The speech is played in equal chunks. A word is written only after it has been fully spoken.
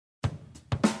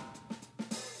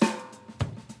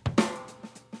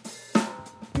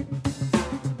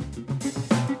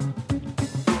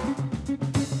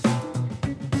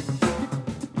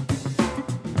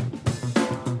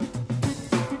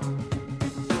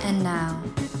now,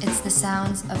 it's the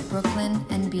sounds of Brooklyn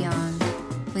and beyond,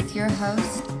 with your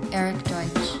host, Eric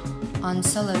Deutsch, on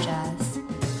Solo Jazz,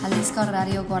 Jalisco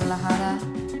Radio Guadalajara,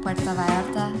 Puerto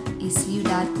Vallarta y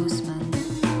Ciudad Guzmán.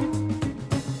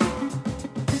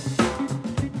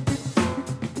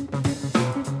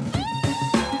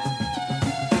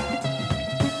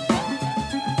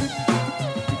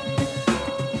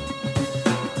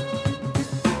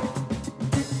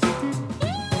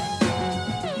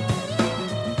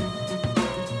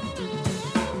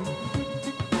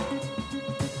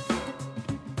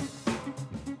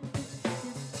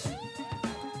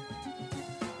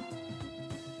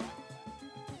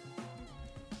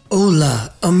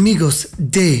 Hola, amigos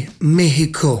de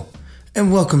Mexico,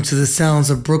 and welcome to the sounds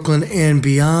of Brooklyn and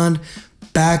beyond.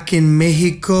 Back in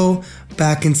Mexico,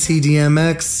 back in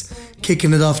CDMX,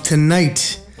 kicking it off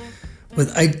tonight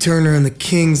with Ike Turner and the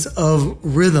Kings of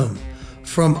Rhythm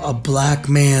from A Black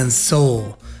Man's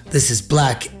Soul. This is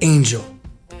Black Angel.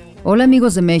 Hola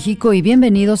amigos de México y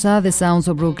bienvenidos a The Sounds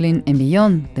of Brooklyn and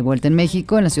Beyond, de vuelta en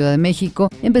México, en la Ciudad de México,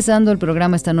 empezando el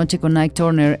programa esta noche con Ike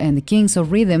Turner and the Kings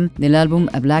of Rhythm del álbum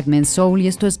A Black Man's Soul, y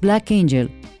esto es Black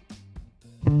Angel.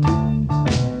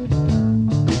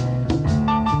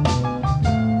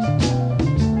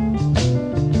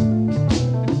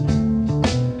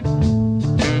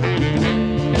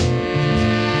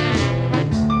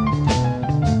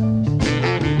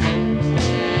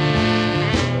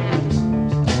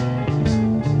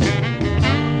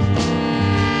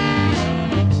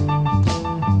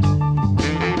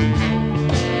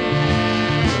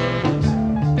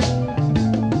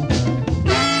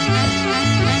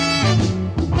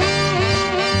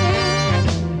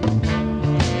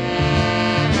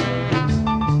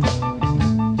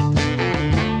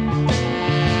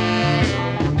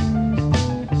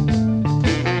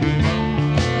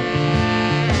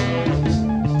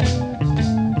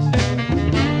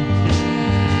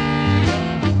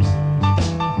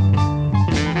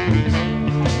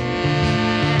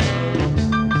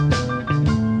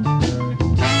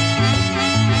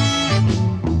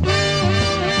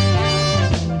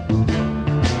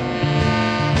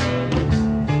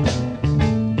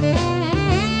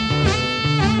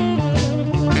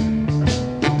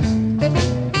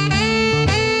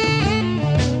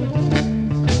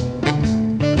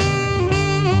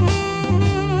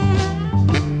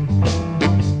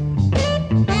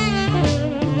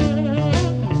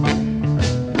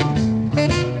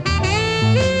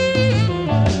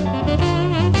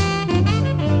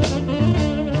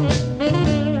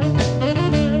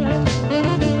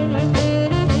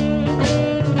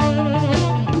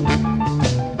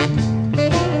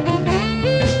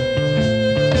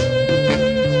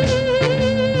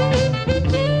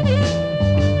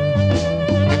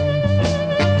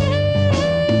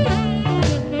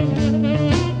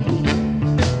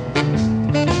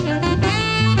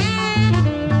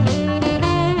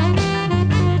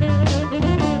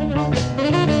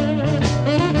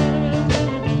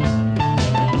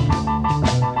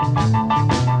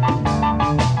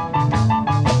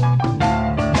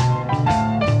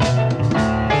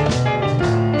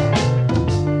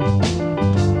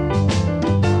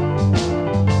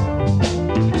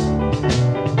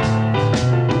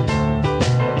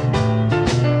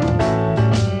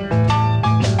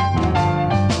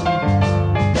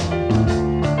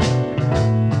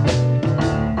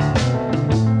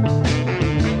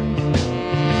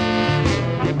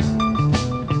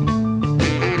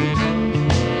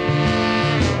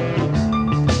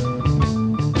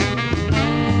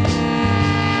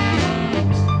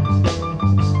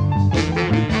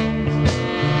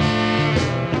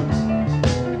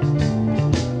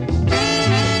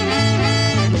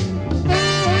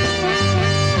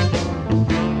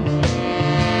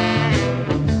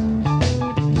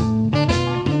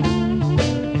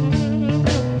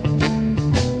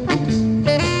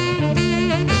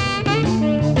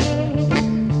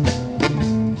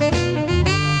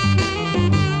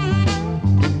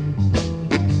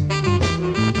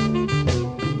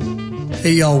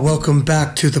 Hey y'all, welcome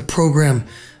back to the program.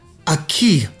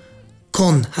 Aquí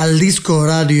con Jalisco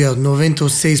Radio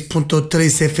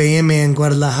 96.3 FM en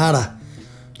Guadalajara,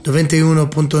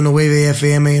 91.9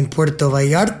 FM en Puerto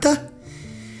Vallarta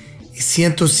y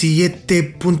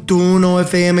 107.1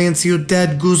 FM en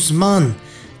Ciudad Guzmán.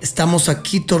 Estamos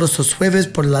aquí todos los jueves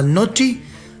por la noche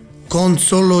con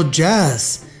Solo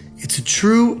Jazz. It's a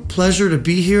true pleasure to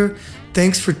be here.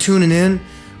 Thanks for tuning in.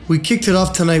 We kicked it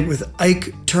off tonight with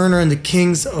Ike Turner and the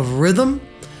Kings of Rhythm.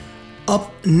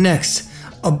 Up next,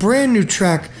 a brand new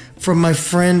track from my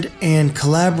friend and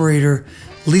collaborator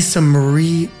Lisa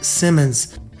Marie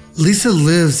Simmons. Lisa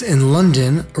lives in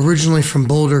London, originally from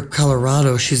Boulder,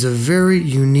 Colorado. She's a very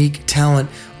unique talent.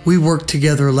 We worked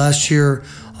together last year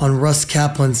on Russ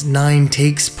Kaplan's 9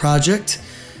 Takes project,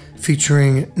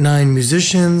 featuring 9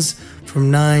 musicians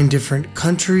from 9 different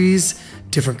countries,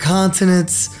 different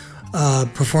continents,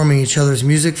 performing each other's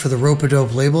music for the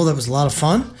Rope-A-Dope label. That was a lot of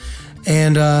fun.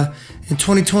 And in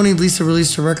 2020, Lisa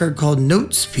released a record called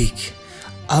Note Speak,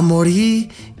 Amorie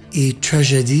et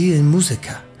Tragédie en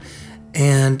Musica.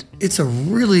 And it's a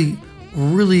really,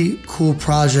 really cool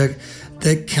project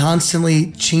that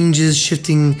constantly changes,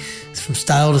 shifting from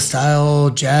style to style,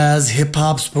 jazz,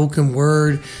 hip-hop, spoken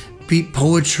word, beat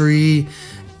poetry.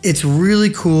 It's really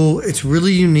cool. It's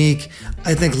really unique.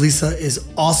 I think Lisa is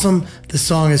awesome. The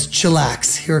song is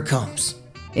Chillax. Here it comes.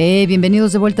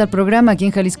 Bienvenidos de vuelta al programa aquí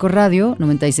en Jalisco Radio,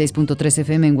 96.3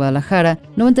 FM en Guadalajara,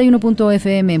 91.0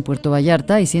 FM en Puerto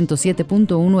Vallarta y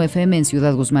 107.1 FM en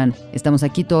Ciudad Guzmán. Estamos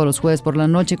aquí todos los jueves por la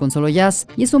noche con Solo Jazz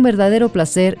y es un verdadero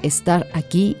placer estar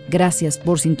aquí. Gracias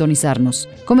por sintonizarnos.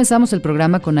 Comenzamos el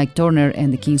programa con Ike Turner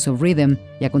and the Kings of Rhythm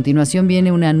y a continuación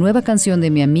viene una nueva canción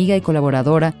de mi amiga y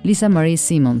colaboradora Lisa Marie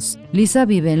Simmons. Lisa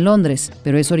vive en Londres,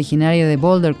 pero es originaria de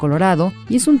Boulder, Colorado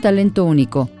y es un talento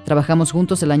único. Trabajamos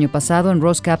juntos el año pasado en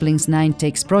Russ Kaplan's 9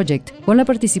 Takes Project, con la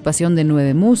participación de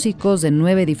 9 músicos de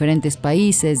 9 diferentes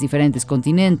países, diferentes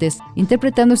continentes,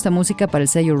 interpretando esta música para el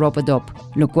sello Rope-A-Dope,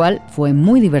 lo cual fue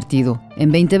muy divertido.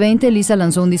 En 2020, Lisa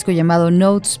lanzó un disco llamado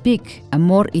Note Speak,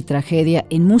 Amor y Tragedia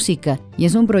en Música, y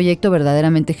es un proyecto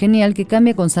verdaderamente genial que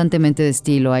cambia constantemente de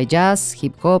estilo. Hay jazz,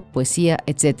 hip hop, poesía,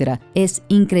 etc. Es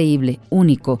increíble,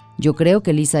 único. Yo creo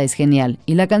que Lisa es genial,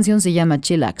 y la canción se llama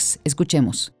Chillax.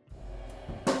 Escuchemos.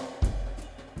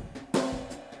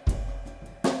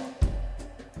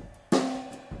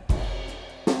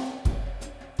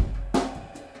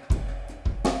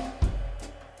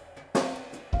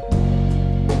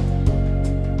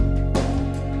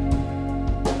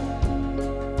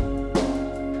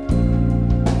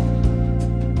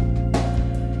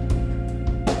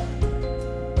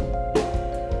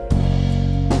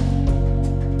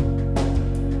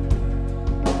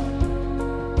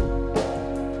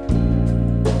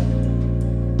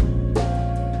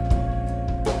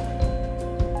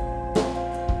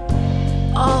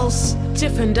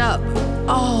 Stiffened up,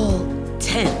 all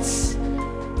tense.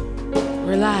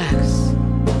 Relax.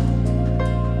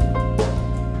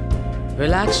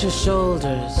 Relax your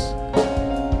shoulders.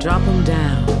 Drop them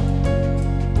down.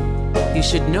 You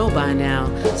should know by now,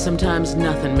 sometimes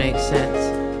nothing makes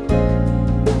sense.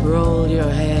 Roll your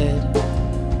head.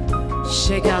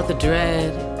 Shake out the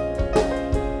dread.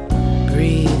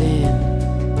 Breathe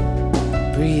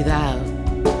in. Breathe out.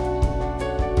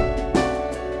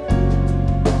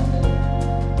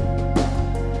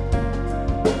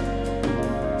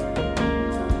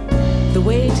 The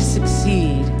way to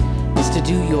succeed is to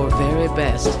do your very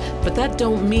best, but that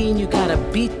don't mean you gotta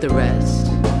beat the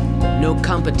rest. No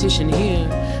competition here,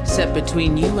 set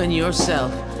between you and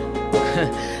yourself.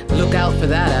 Look out for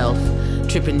that elf,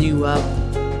 tripping you up,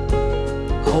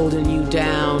 holding you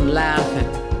down, laughing,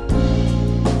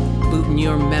 booting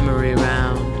your memory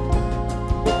round.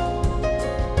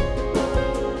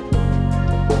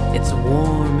 It's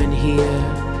warm in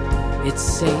here, it's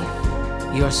safe,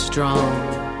 you're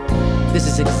strong. This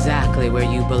is exactly where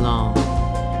you belong.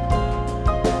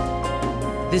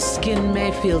 This skin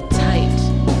may feel tight,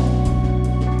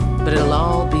 but it'll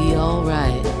all be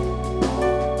alright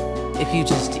if you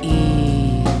just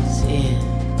ease in,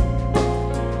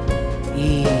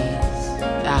 ease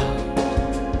out.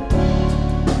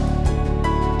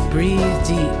 Breathe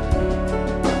deep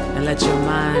and let your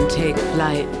mind take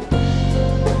flight.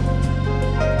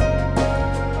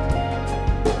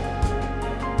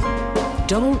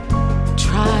 Don't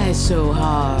try so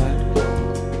hard.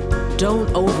 Don't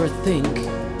overthink.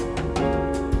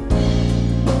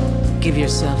 Give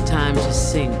yourself time to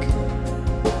sink.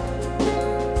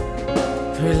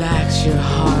 Relax your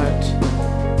heart.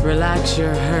 Relax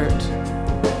your hurt.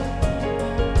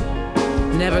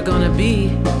 Never gonna be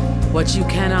what you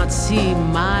cannot see,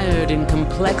 mired in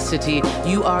complexity.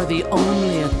 You are the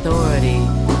only authority.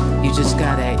 You just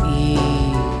gotta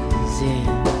ease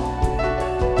in.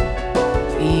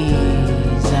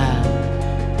 Ease out.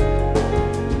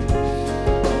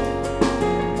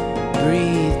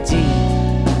 Breathe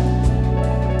deep.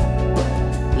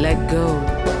 Let go.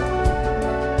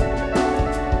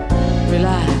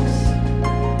 Relax.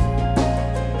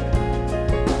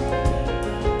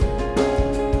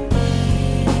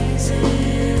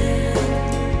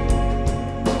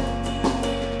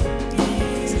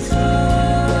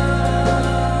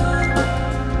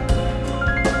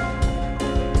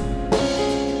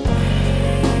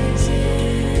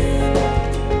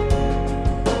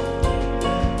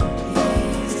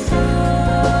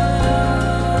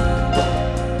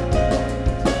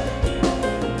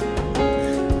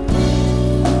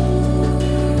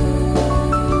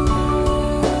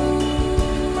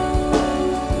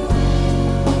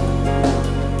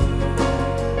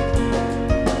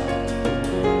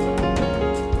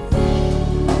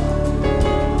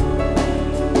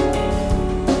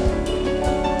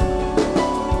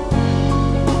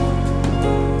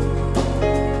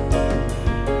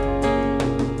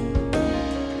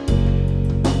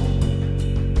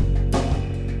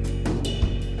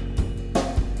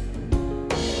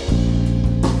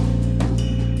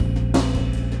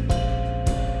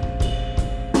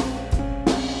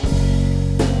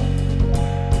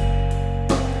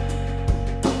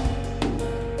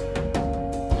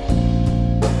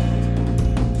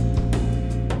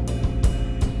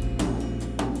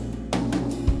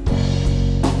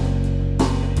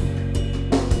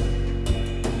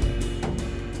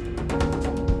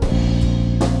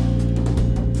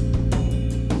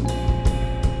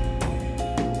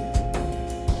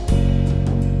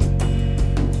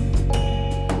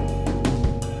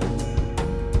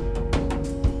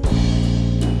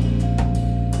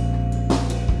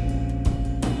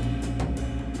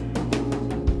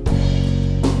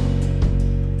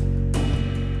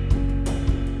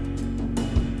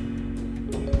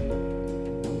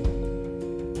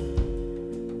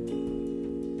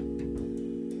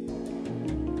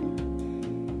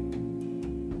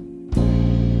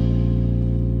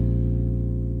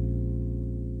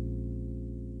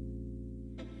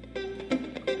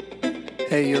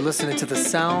 Hey, you're listening to the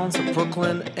sounds of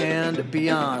Brooklyn and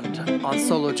beyond on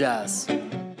Solo Jazz.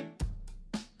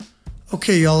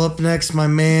 Okay, y'all, up next, my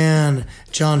man,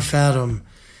 John Fathom,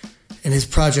 and his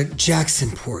project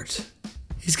Jacksonport.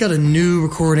 He's got a new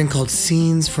recording called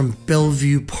Scenes from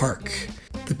Bellevue Park.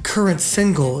 The current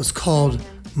single is called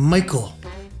Michael,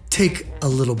 Take a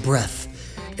Little Breath,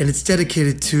 and it's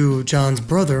dedicated to John's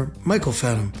brother, Michael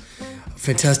Fathom, a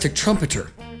fantastic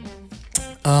trumpeter.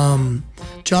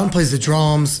 John plays the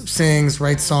drums, sings,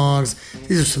 writes songs.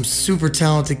 These are some super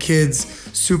talented kids,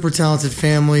 super talented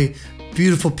family,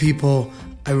 beautiful people.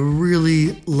 I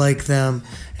really like them,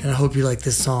 and I hope you like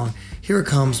this song. Here it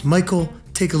comes, Michael,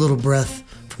 Take a Little Breath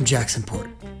from Jacksonport.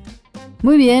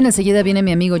 Muy bien, enseguida viene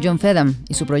mi amigo John Fathom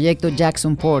y su proyecto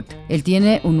Jacksonport. Él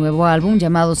tiene un nuevo álbum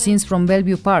llamado Scenes from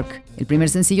Bellevue Park. El primer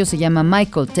sencillo se llama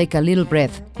Michael, Take a Little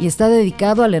Breath y está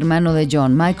dedicado al hermano de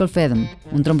John, Michael Fathom,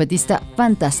 un trompetista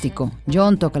fantástico.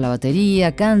 John toca la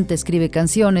batería, canta, escribe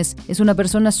canciones, es una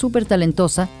persona súper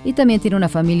talentosa y también tiene una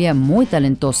familia muy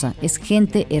talentosa, es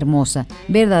gente hermosa.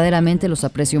 Verdaderamente los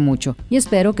aprecio mucho y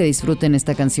espero que disfruten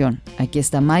esta canción. Aquí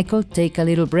está Michael, Take a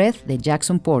Little Breath de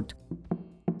Jacksonport.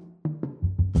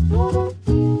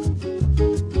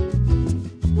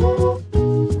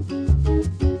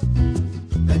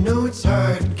 I know it's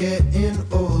hard getting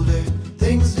older.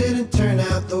 Things didn't turn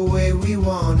out the way we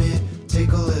wanted.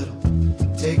 Take a little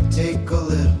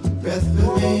breath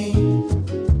with me.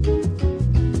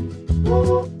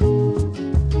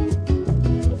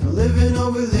 Living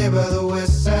over there by the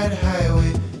West Side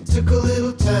Highway. Took a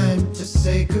little time to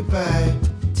say goodbye.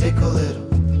 Take a little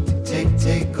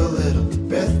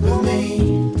breath with me.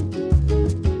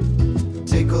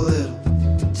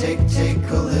 Take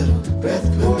a little breath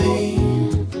with me.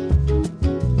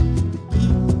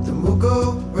 Then we'll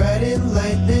go riding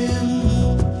lightning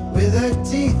with our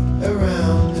teeth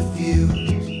around the fuse.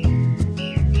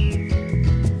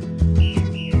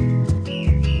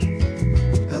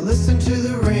 I listen to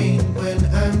the rain when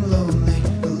I'm lonely.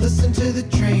 I listen to the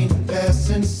train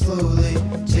passing slowly.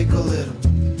 Take a little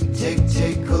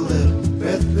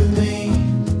breath with me.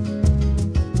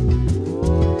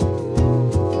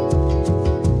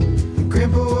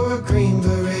 Grandpa wore a green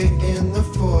beret in the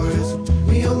forest.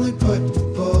 We only put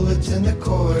bullets in the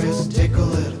chorus. Take a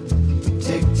little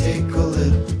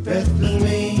breath with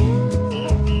me.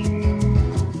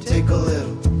 Take a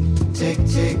little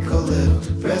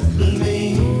breath with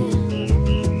me.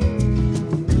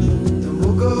 Then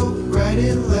we'll go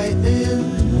riding lightning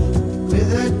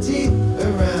with our teeth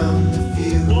around the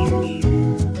fuse.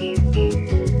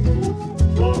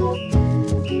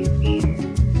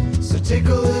 So take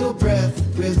a little breath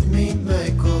with me,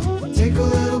 Michael. Take a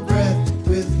little breath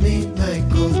with me,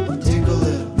 Michael. Take a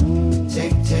little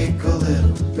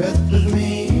breath with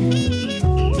me.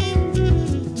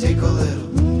 Take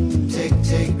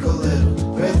a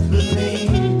little breath with me.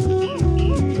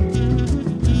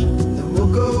 Then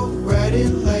we'll go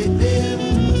riding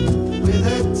lightning with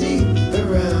our teeth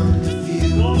around the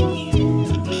fuse.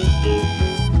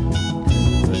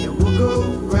 Yeah, we'll go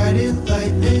riding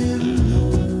lightning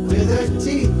with our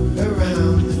teeth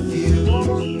around the fuse.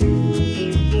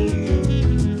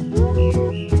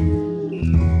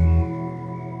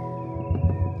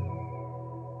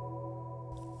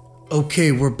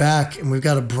 Okay, we're back and we've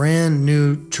got a brand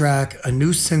new track, a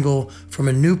new single from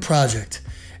a new project.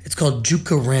 It's called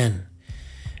Juka Ren,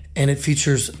 and it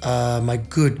features my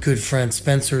good friend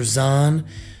Spencer Zahn,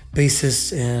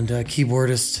 bassist and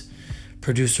keyboardist,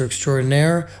 producer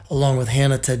extraordinaire, along with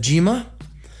Hannah Tajima.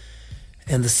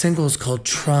 And the single is called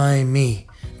Try Me.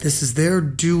 This is their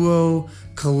duo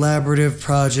collaborative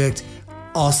project.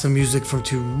 Awesome music from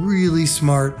two really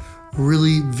smart,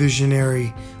 really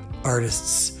visionary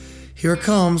artists. Here it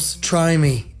comes, Try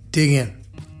Me. Dig in.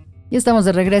 Y estamos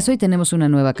de regreso y tenemos una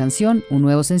nueva canción, un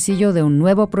nuevo sencillo de un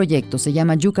nuevo proyecto. Se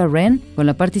llama Juka Ren, con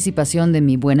la participación de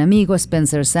mi buen amigo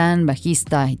Spencer Zahn,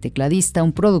 bajista y tecladista,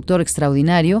 un productor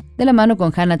extraordinario, de la mano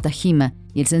con Hannah Tajima.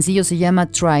 Y el sencillo se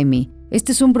llama Try Me.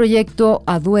 Este es un proyecto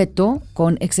a dueto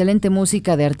con excelente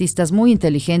música de artistas muy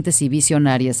inteligentes y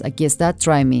visionarias. Aquí está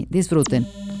Try Me. Disfruten.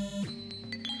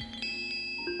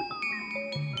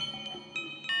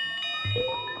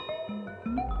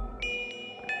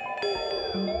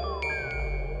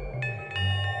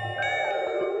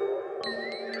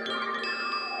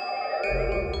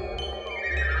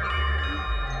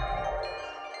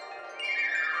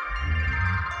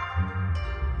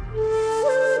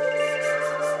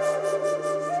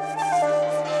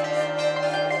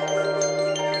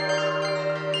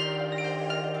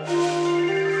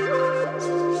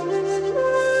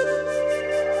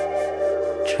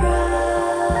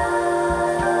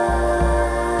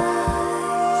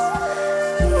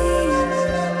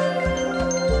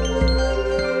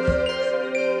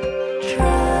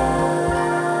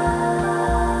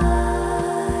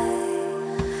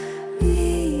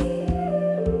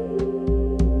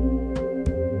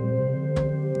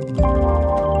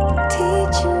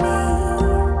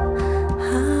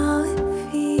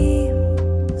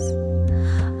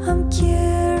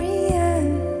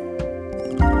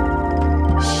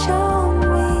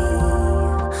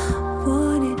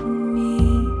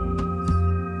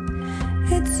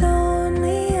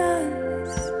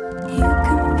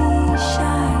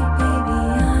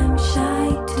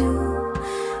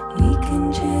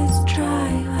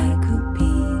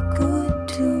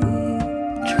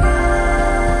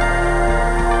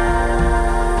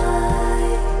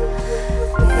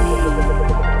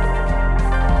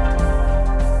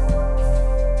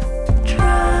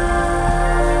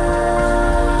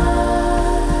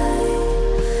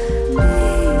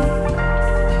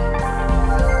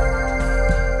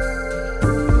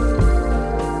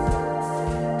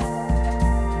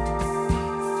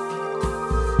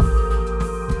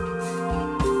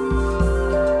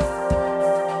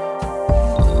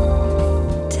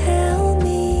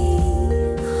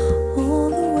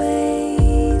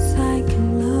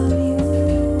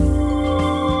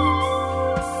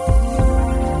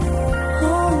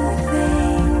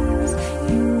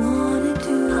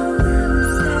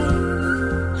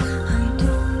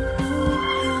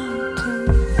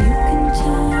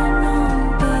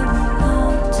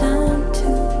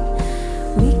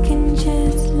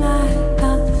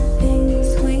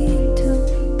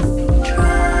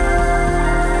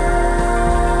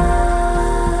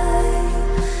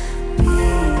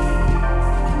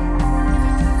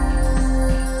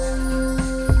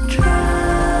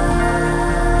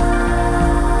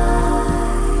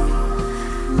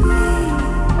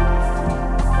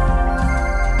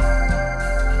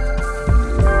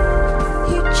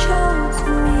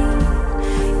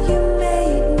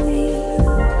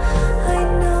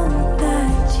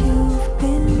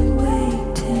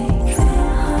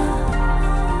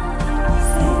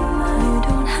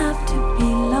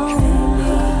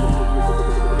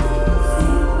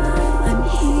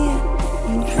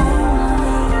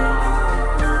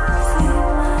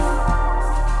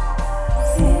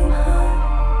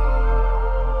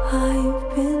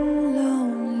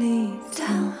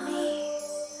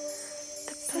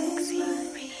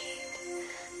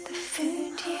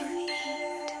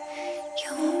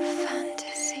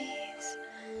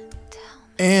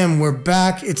 And we're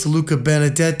back. It's Luca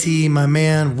Benedetti, my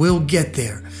man. We'll Get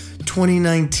There.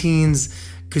 2019's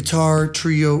guitar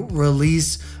trio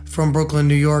release from Brooklyn,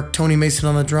 New York. Tony Mason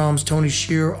on the drums, Tony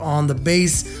Shear on the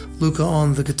bass, Luca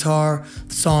on the guitar.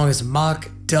 The song is Mock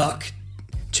Duck.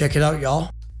 Check it out, y'all.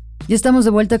 Y estamos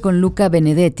de vuelta con Luca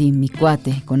Benedetti, mi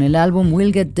cuate, con el álbum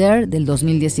We'll Get There del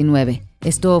 2019.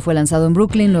 Esto fue lanzado en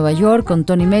Brooklyn, Nueva York, con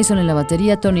Tony Mason en la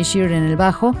batería, Tony Shear en el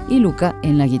bajo y Luca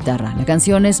en la guitarra. La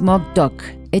canción es Mock Duck.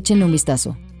 Échenle un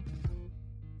vistazo.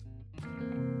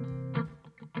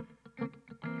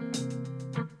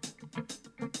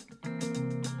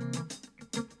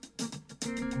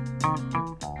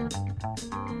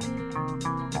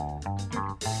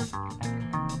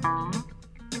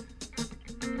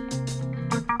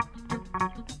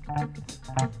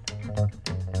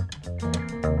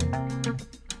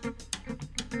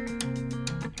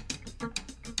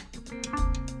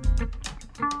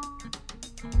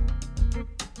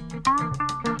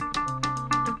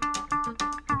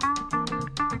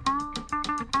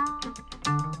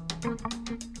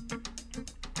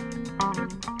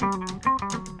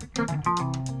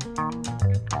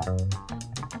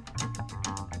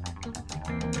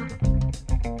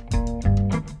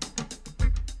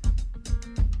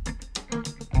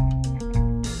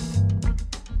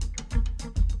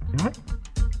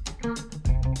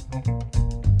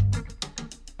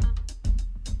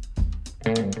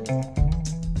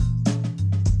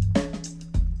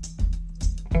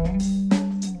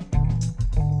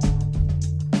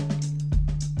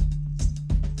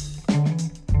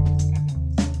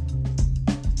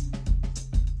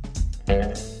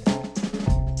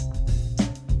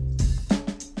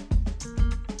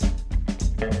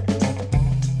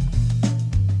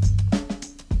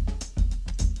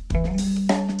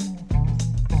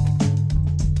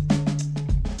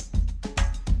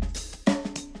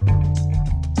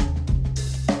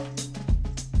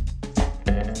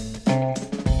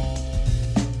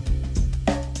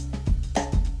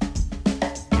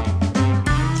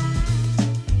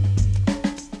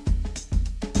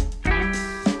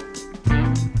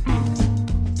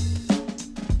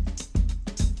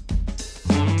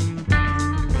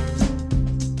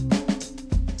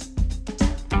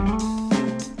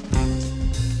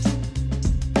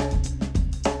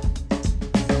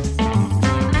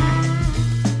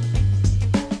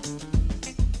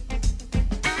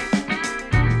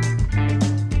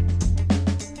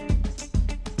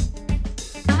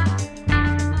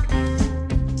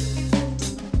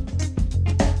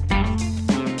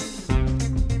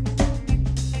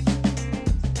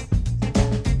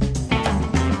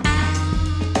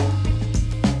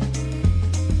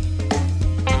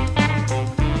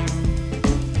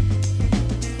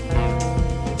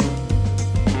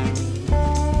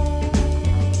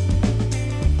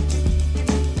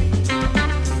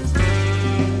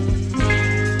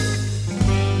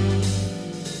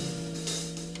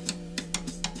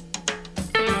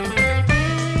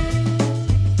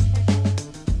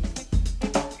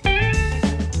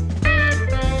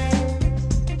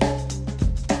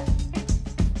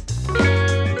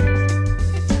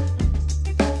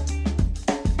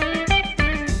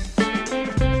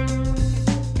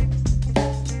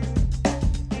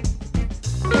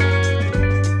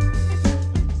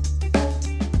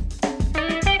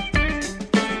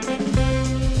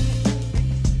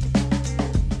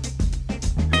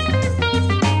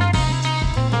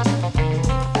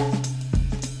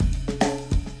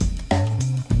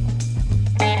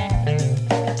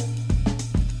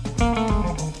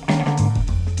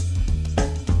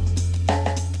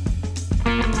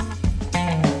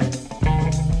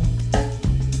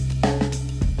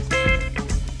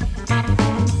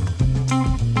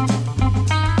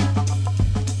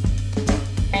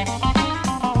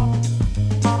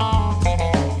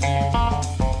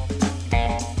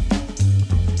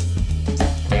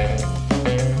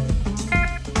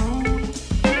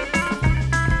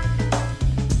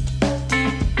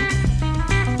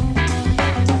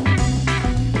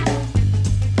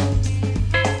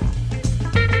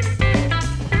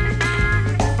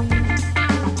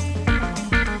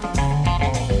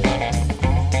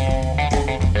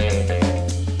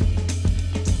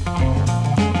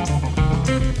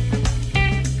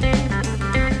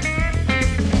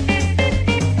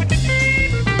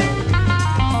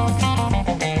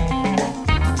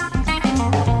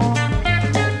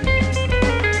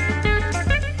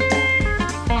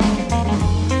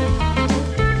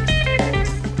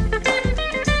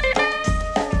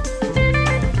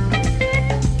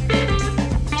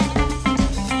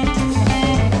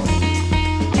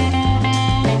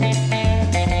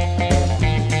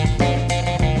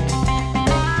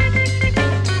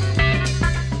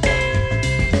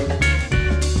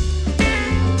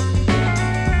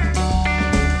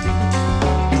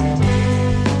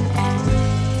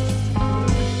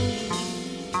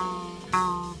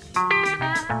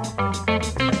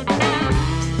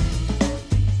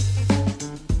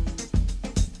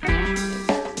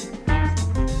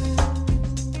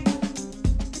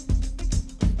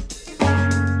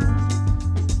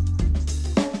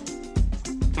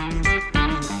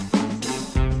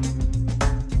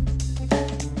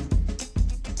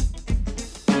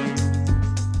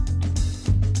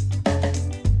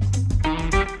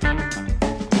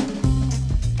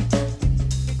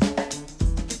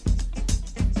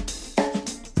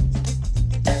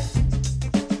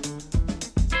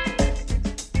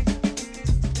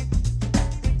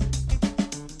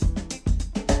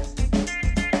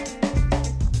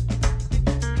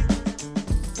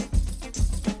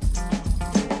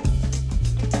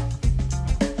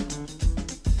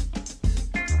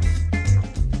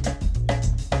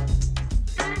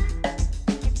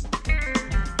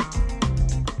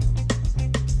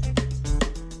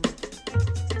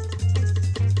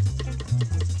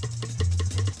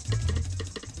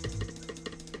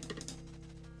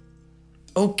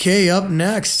 Okay, up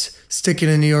next, sticking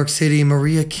in New York City,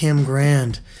 Maria Kim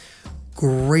Grand.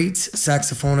 Great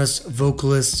saxophonist,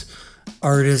 vocalist,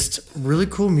 artist, really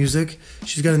cool music.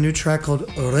 She's got a new track called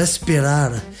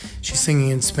Respirar. She's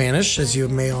singing in Spanish, as you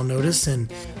may all notice, and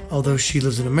although she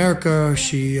lives in America,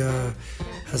 she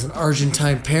has an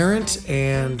Argentine parent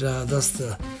and thus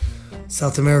the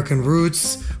South American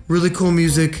roots. Really cool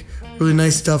music, really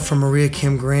nice stuff from Maria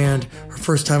Kim Grand. Her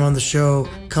first time on the show,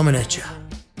 coming at ya.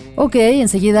 Ok,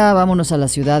 enseguida vámonos a la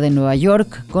ciudad de Nueva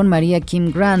York con Maria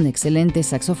Kim Grand, excelente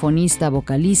saxofonista,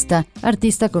 vocalista,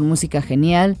 artista con música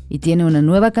genial y tiene una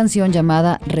nueva canción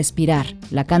llamada Respirar.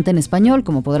 La canta en español,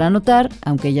 como podrán notar,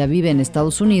 aunque ella vive en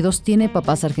Estados Unidos, tiene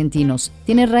papás argentinos,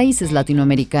 tiene raíces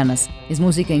latinoamericanas. Es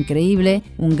música increíble,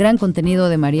 un gran contenido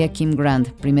de Maria Kim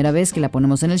Grand. Primera vez que la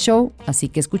ponemos en el show, así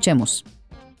que escuchemos.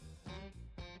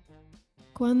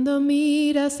 Cuando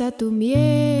miras a tu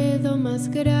miedo más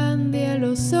grande a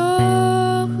los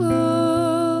ojos,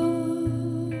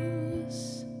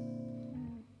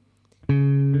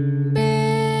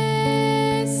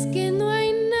 ves que no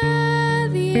hay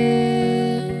nadie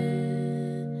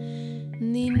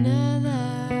ni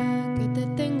nada que te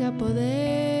tenga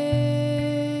poder.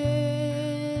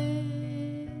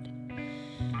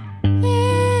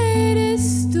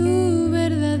 Eres tu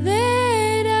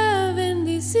verdadera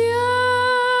bendición.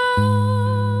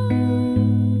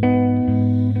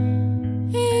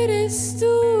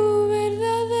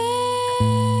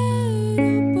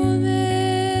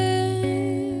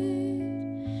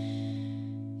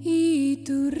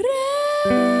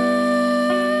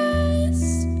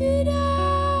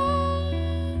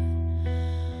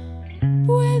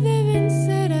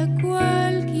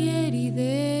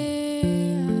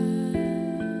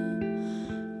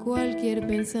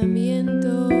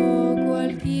 Pensamiento,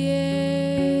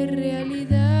 cualquier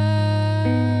realidad.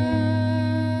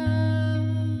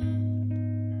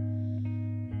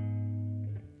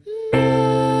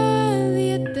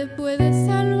 Nadie te puede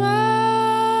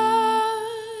salvar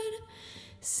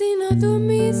sino tú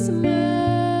misma.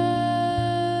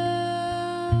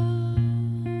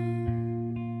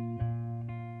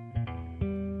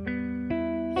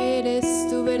 Eres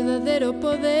tu verdadero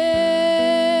poder.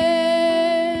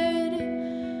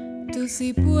 Tú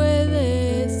sí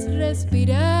puedes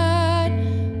respirar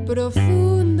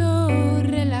profundo,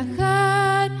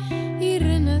 relajar y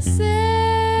renacer.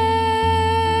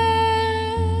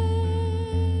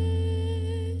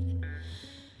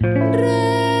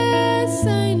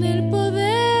 Reza en el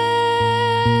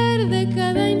poder de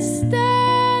cada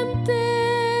instante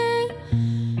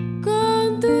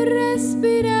con tu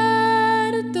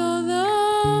respirar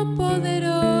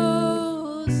todopoderoso.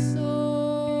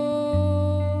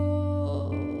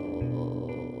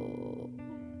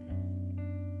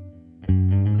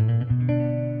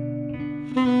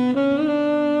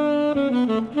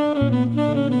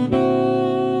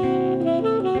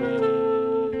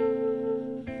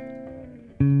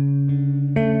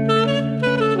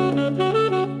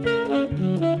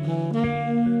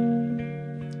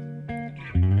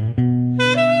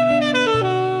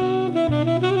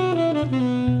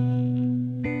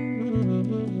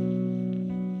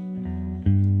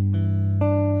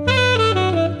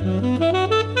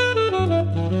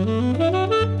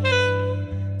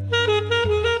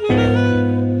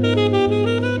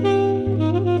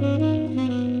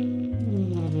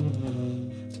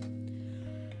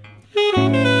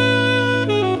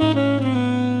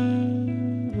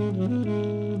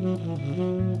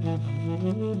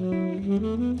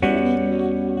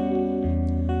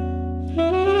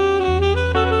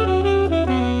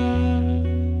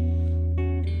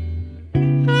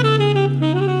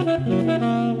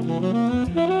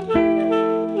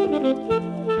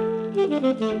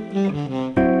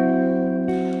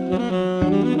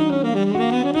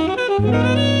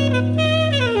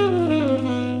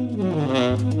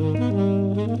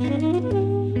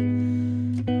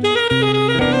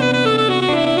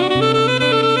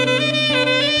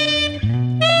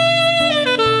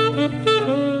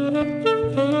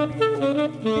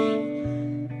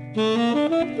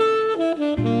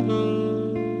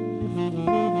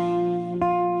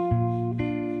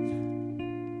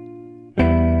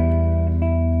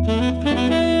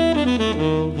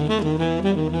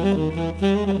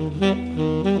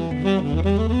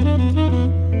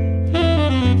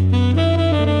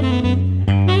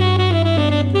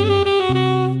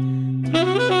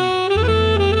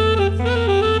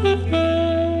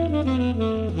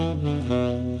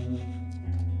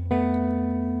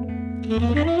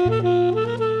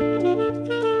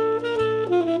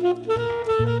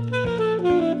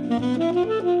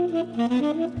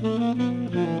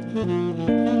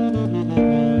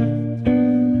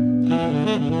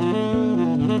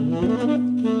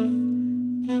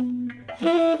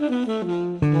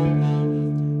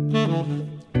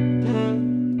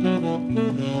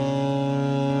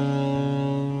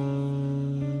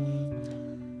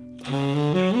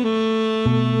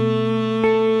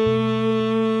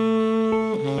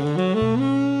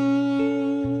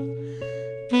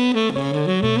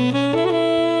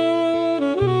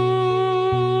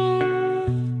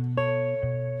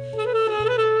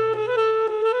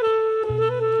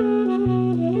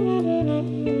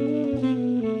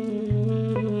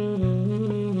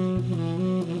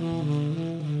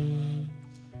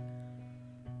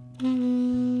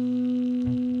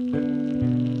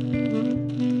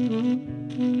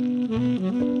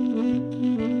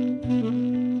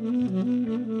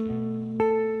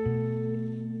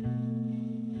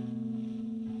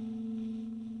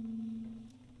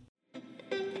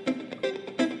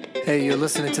 Hey, you're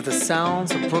listening to the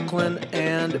sounds of Brooklyn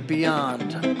and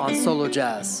beyond on Solo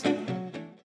Jazz.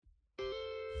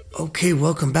 Okay,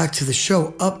 welcome back to the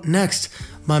show. Up next,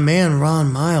 my man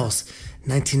Ron Miles.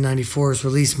 1994's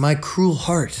release My Cruel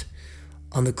Heart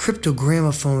on the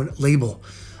Cryptogramophone label.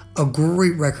 A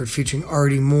great record featuring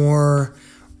Artie Moore,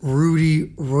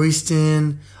 Rudy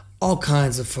Royston, all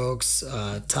kinds of folks.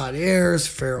 Todd Ayers,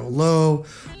 Pharoah Lowe.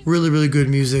 Really, really good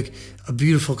music. A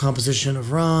beautiful composition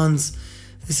of Ron's.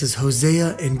 This is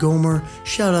Hosea and Gomer.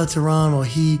 Shout out to Ron while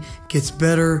he gets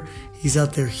better. He's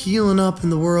out there healing up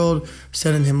in the world,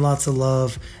 sending him lots of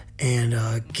love, and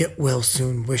get well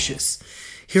soon wishes.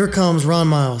 Here comes Ron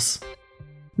Miles.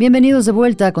 Bienvenidos de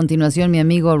vuelta. A continuación, mi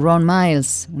amigo Ron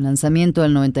Miles, un lanzamiento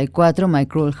del 94, My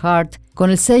Cruel Heart, con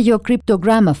el sello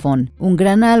Cryptogramophone, un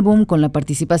gran álbum con la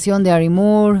participación de Artie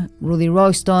Moore, Rudy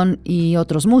Royston y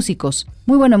otros músicos.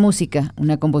 Muy buena música,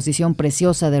 una composición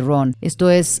preciosa de Ron. Esto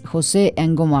es José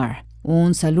and Gomar.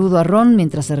 Un saludo a Ron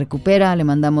mientras se recupera, le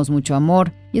mandamos mucho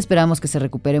amor y esperamos que se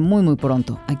recupere muy muy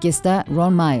pronto. Aquí está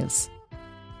Ron Miles.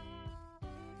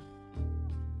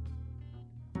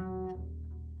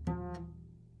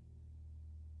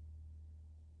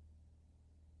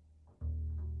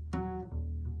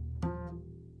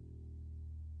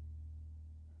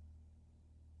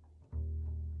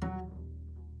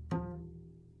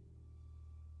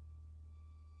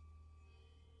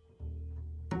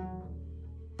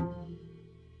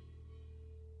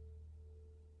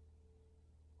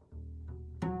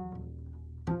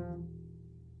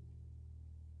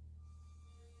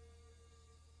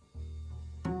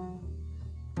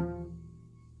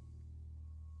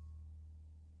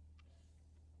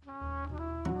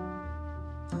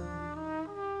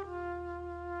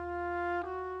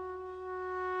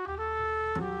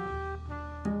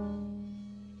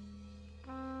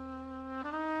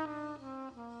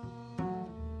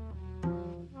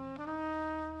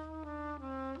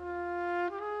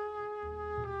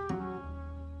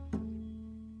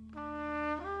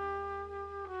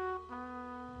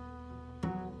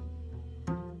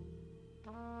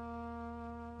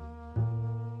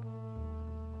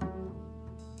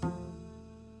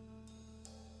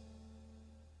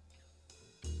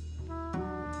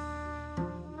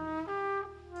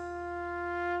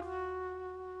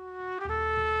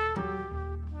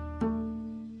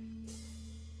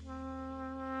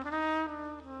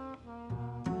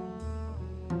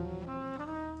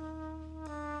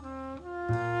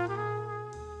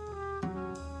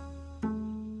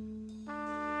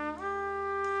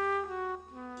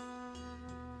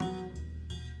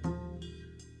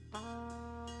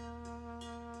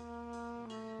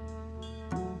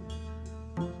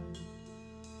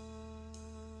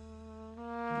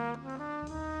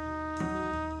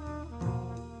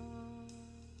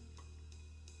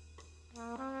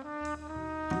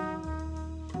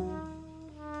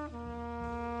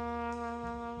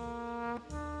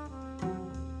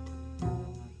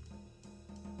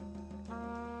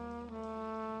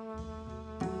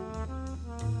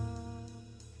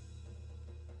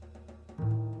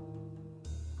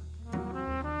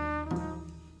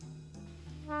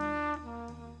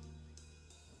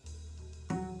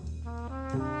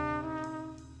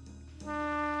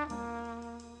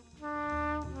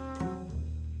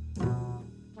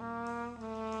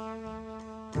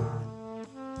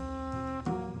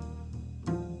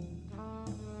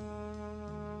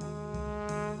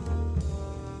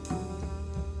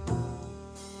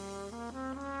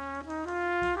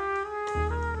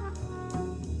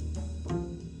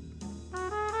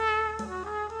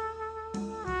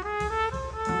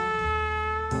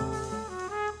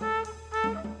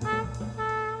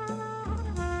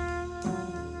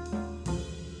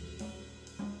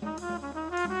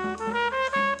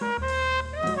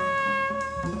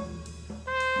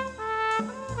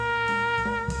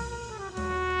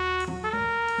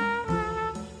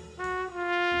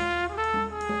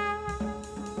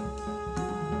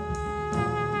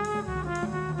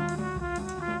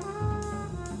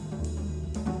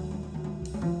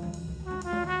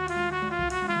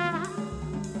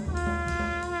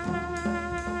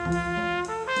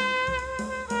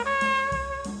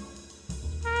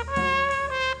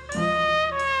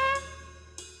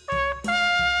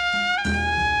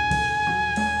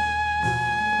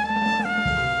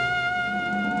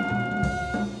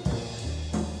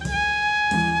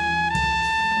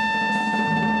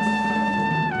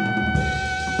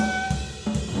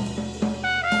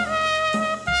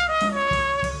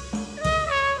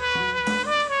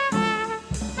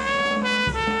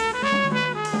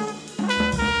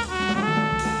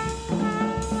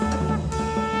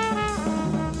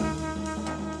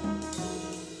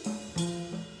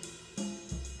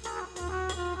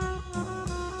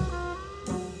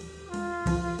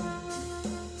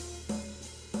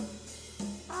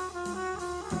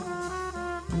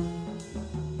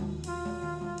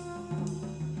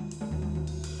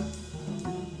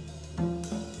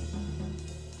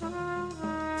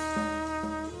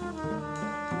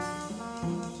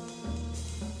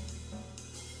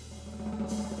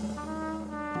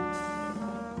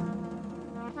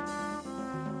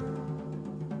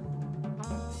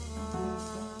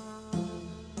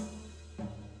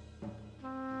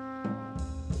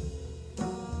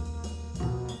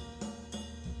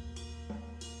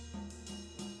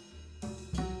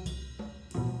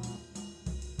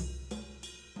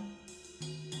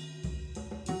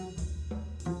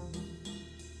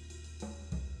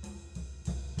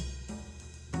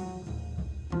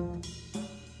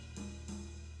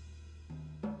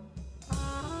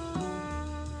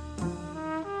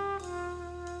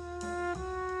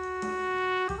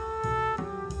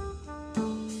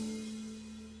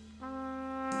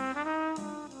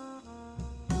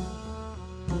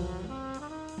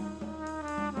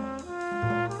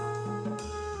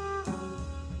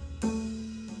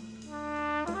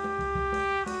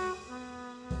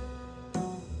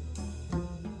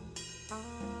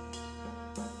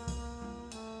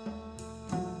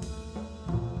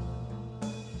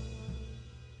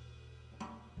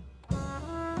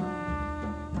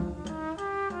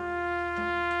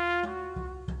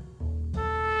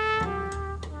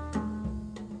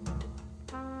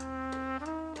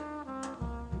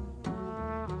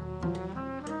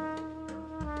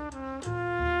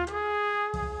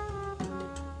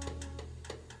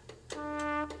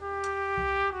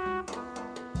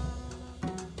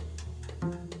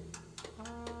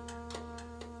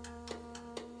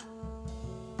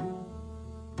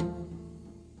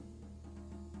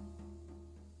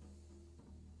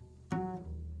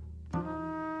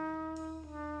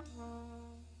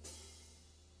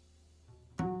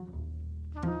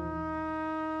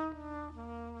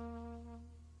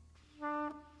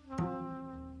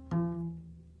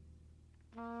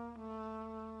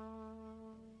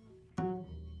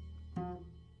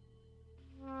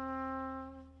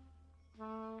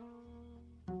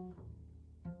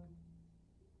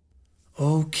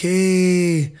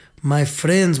 Okay, my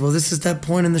friends. Well, this is that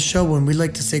point in the show when we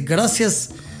like to say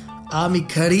gracias a mi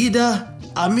querida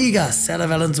amiga Sara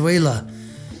Valenzuela,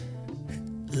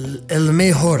 el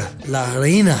mejor, la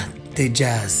reina de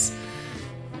jazz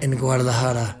en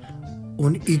Guadalajara,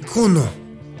 un icono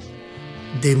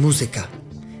de música,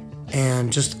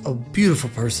 and just a beautiful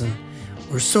person.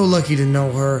 We're so lucky to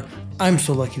know her. I'm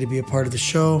so lucky to be a part of the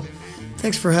show.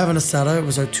 Thanks for having us, Sara. It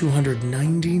was our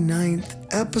 299th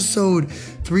episode.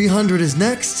 300 is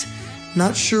next.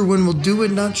 Not sure when we'll do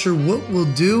it, not sure what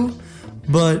we'll do,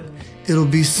 but it'll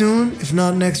be soon. If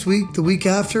not next week, the week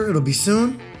after, it'll be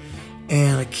soon.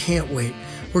 And I can't wait.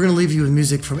 We're going to leave you with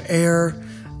music from Air,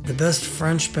 the best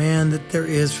French band that there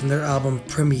is, from their album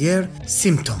Premier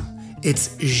Symptôme.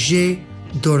 It's J'ai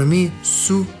dormi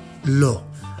sous l'eau.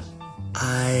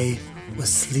 I was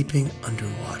sleeping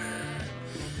underwater.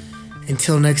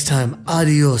 Until next time,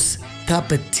 adios,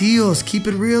 tapatillos. Keep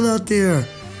it real out there.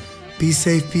 Be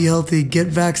safe, be healthy, get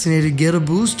vaccinated, get a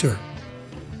booster.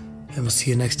 And we'll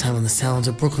see you next time on the Sounds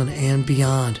of Brooklyn and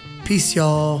Beyond. Peace,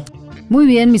 y'all. Muy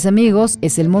bien, mis amigos,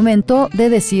 es el momento de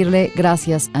decirle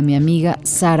gracias a mi amiga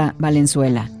Sara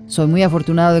Valenzuela. Soy muy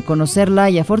afortunado de conocerla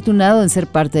y afortunado en ser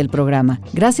parte del programa.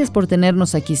 Gracias por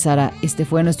tenernos aquí, Sara. Este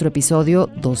fue nuestro episodio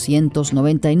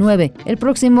 299. El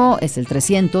próximo es el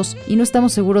 300 y no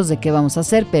estamos seguros de qué vamos a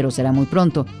hacer, pero será muy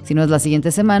pronto. Si no es la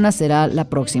siguiente semana, será la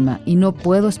próxima y no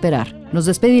puedo esperar. Nos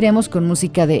despediremos con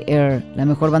música de Air, la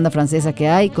mejor banda francesa que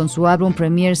hay, con su álbum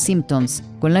Premier Symptoms,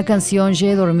 con la canción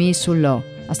J'ai dormi sous l'eau.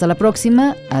 Hasta la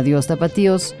próxima, adiós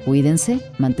tapatíos, cuídense,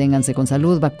 manténganse con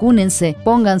salud, vacúnense,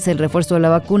 pónganse el refuerzo de la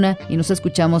vacuna y nos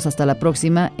escuchamos hasta la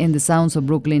próxima en The Sounds of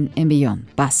Brooklyn and Beyond.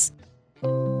 Paz.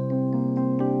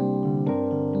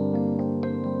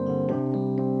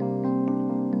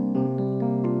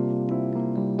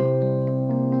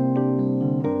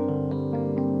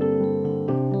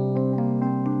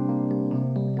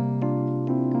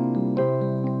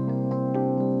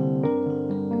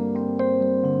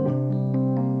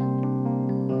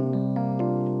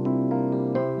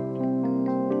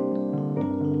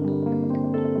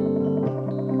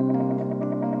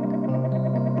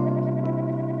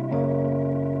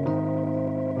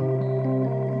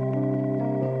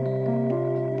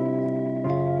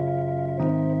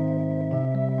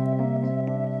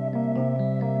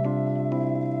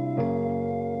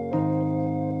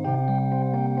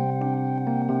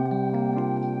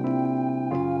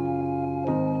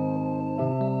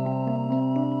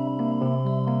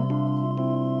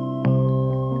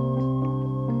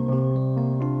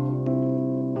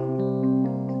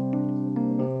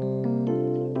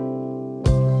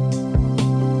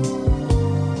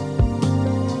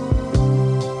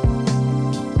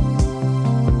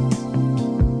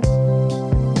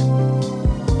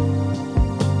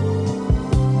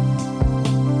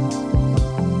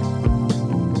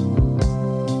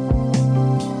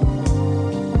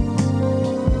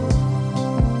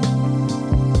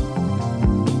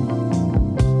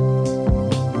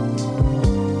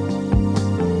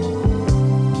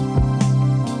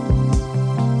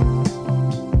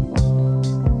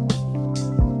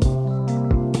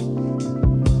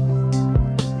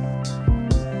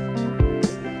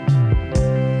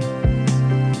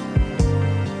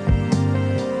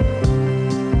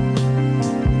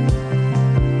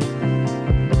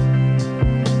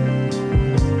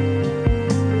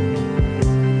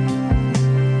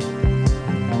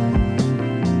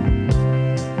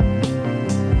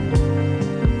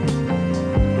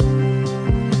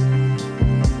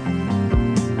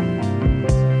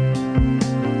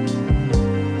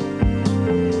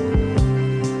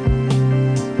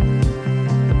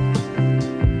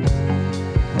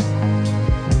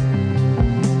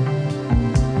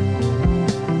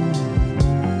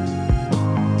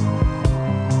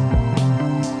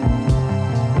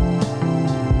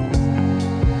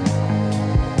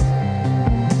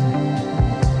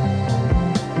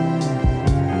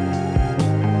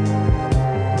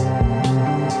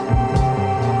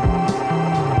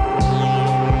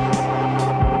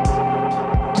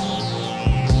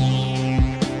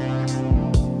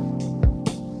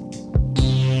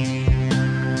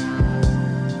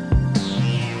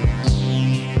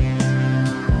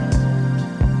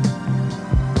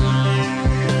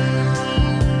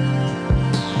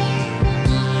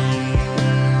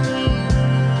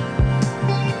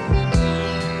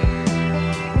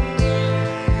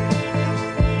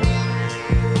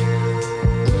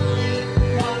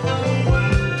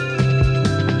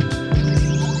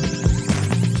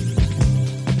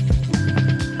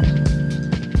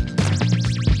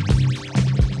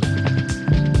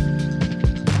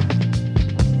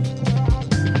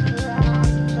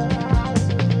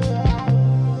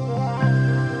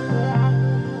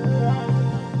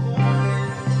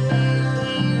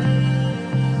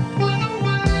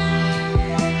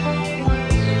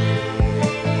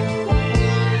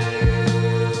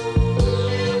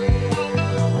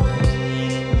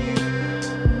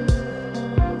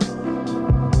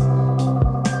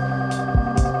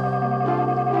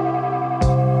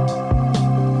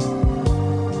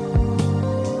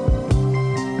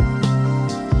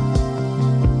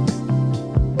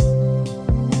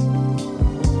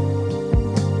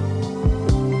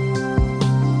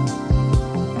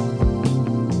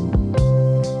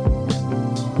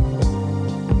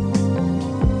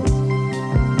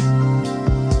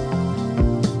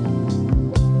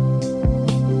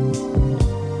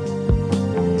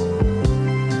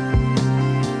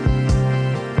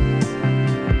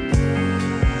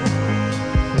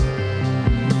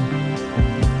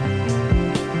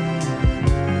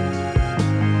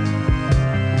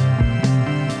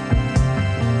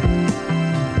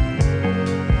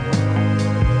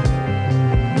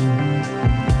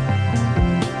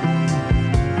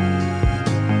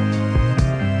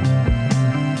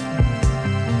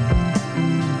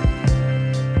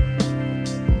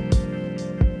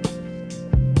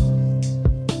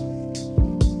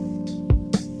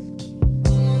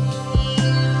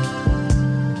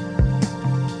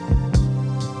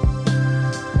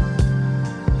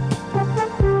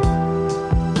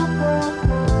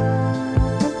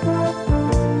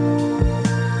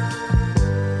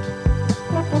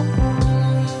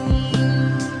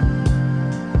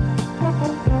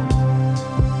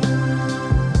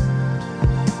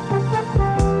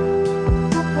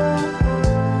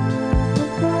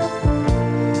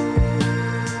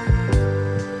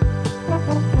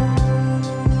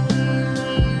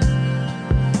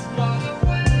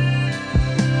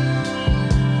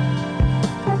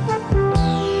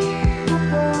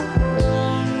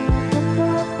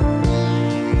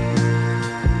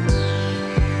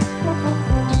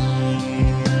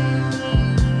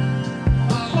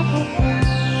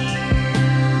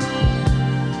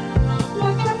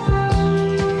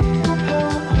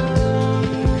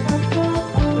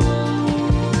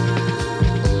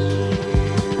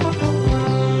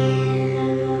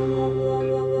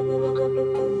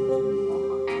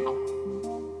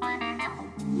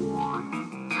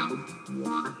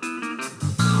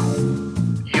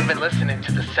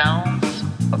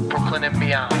 of Brooklyn and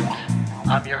beyond.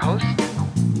 I'm your host,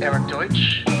 Eric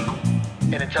Deutsch,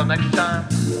 and until next time,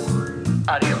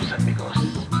 adios amigos.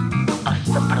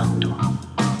 Hasta pronto.